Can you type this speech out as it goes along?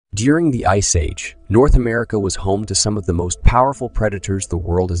During the Ice Age, North America was home to some of the most powerful predators the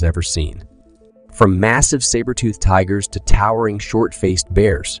world has ever seen. From massive saber-toothed tigers to towering short-faced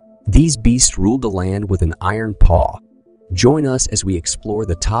bears, these beasts ruled the land with an iron paw. Join us as we explore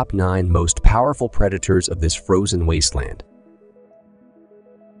the top 9 most powerful predators of this frozen wasteland.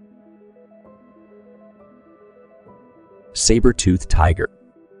 Saber-toothed tiger.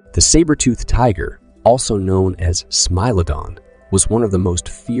 The saber-toothed tiger, also known as Smilodon, was one of the most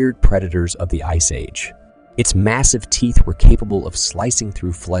feared predators of the Ice Age. Its massive teeth were capable of slicing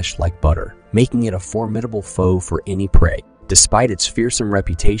through flesh like butter, making it a formidable foe for any prey. Despite its fearsome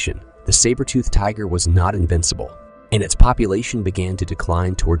reputation, the saber-toothed tiger was not invincible, and its population began to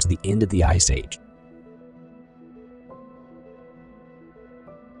decline towards the end of the Ice Age.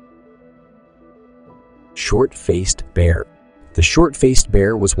 Short-faced bear. The short-faced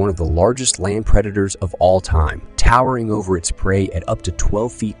bear was one of the largest land predators of all time, towering over its prey at up to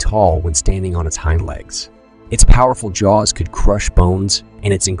 12 feet tall when standing on its hind legs. Its powerful jaws could crush bones,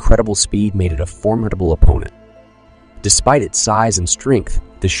 and its incredible speed made it a formidable opponent. Despite its size and strength,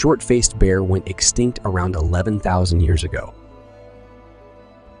 the short-faced bear went extinct around 11,000 years ago.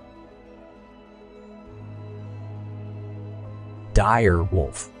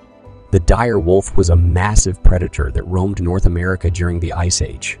 Direwolf. The direwolf was a massive predator that roamed North America during the Ice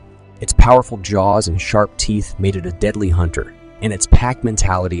Age. Its powerful jaws and sharp teeth made it a deadly hunter, and its pack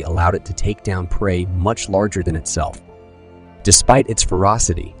mentality allowed it to take down prey much larger than itself. Despite its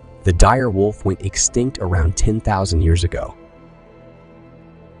ferocity, the direwolf went extinct around 10,000 years ago.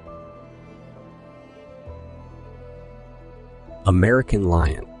 American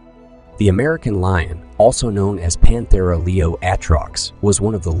lion. The American lion, also known as Panthera leo atrox, was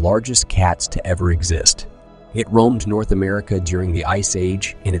one of the largest cats to ever exist. It roamed North America during the Ice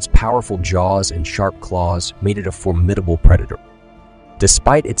Age, and its powerful jaws and sharp claws made it a formidable predator.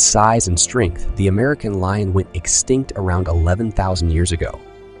 Despite its size and strength, the American lion went extinct around 11,000 years ago.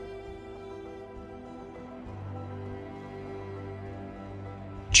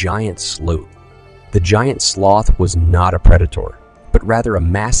 Giant sloth. The giant sloth was not a predator, but rather a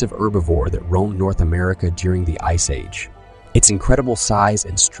massive herbivore that roamed North America during the Ice Age. Its incredible size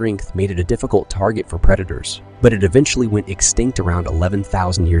and strength made it a difficult target for predators, but it eventually went extinct around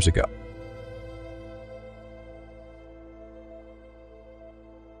 11,000 years ago.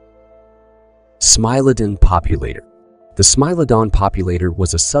 Smilodon Populator. The Smilodon Populator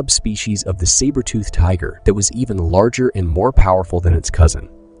was a subspecies of the saber-toothed tiger that was even larger and more powerful than its cousin.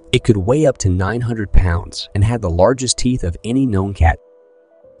 It could weigh up to 900 pounds and had the largest teeth of any known cat.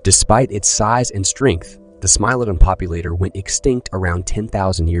 Despite its size and strength, the Smilodon Populator went extinct around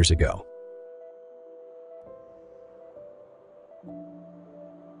 10,000 years ago.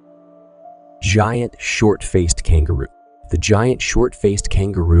 Giant short-faced kangaroo. The giant short-faced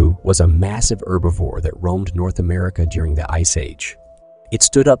kangaroo was a massive herbivore that roamed North America during the Ice Age. It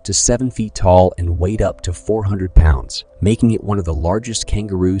stood up to 7 feet tall and weighed up to 400 pounds, making it one of the largest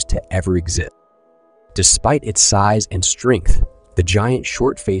kangaroos to ever exist. Despite its size and strength, the giant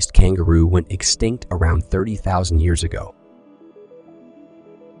short-faced kangaroo went extinct around 30,000 years ago.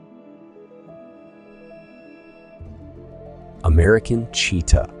 American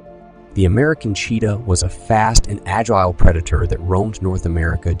cheetah. The American cheetah was a fast and agile predator that roamed North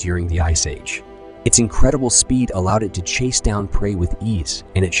America during the Ice Age. Its incredible speed allowed it to chase down prey with ease,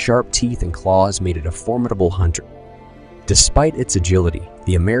 and its sharp teeth and claws made it a formidable hunter. Despite its agility,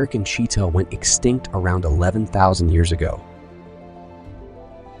 the American cheetah went extinct around 11,000 years ago.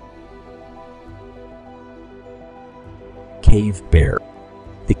 Cave bear.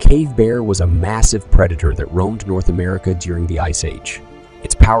 The cave bear was a massive predator that roamed North America during the Ice Age.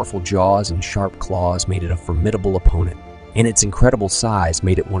 Its powerful jaws and sharp claws made it a formidable opponent, and its incredible size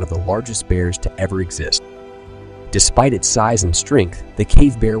made it one of the largest bears to ever exist. Despite its size and strength, the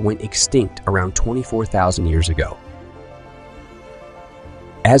cave bear went extinct around 24,000 years ago.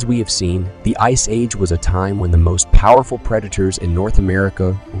 As we have seen, the Ice Age was a time when the most powerful predators in North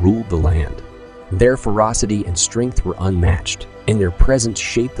America ruled the land. Their ferocity and strength were unmatched, and their presence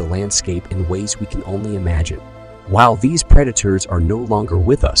shaped the landscape in ways we can only imagine. While these predators are no longer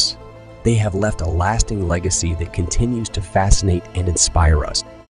with us, they have left a lasting legacy that continues to fascinate and inspire us.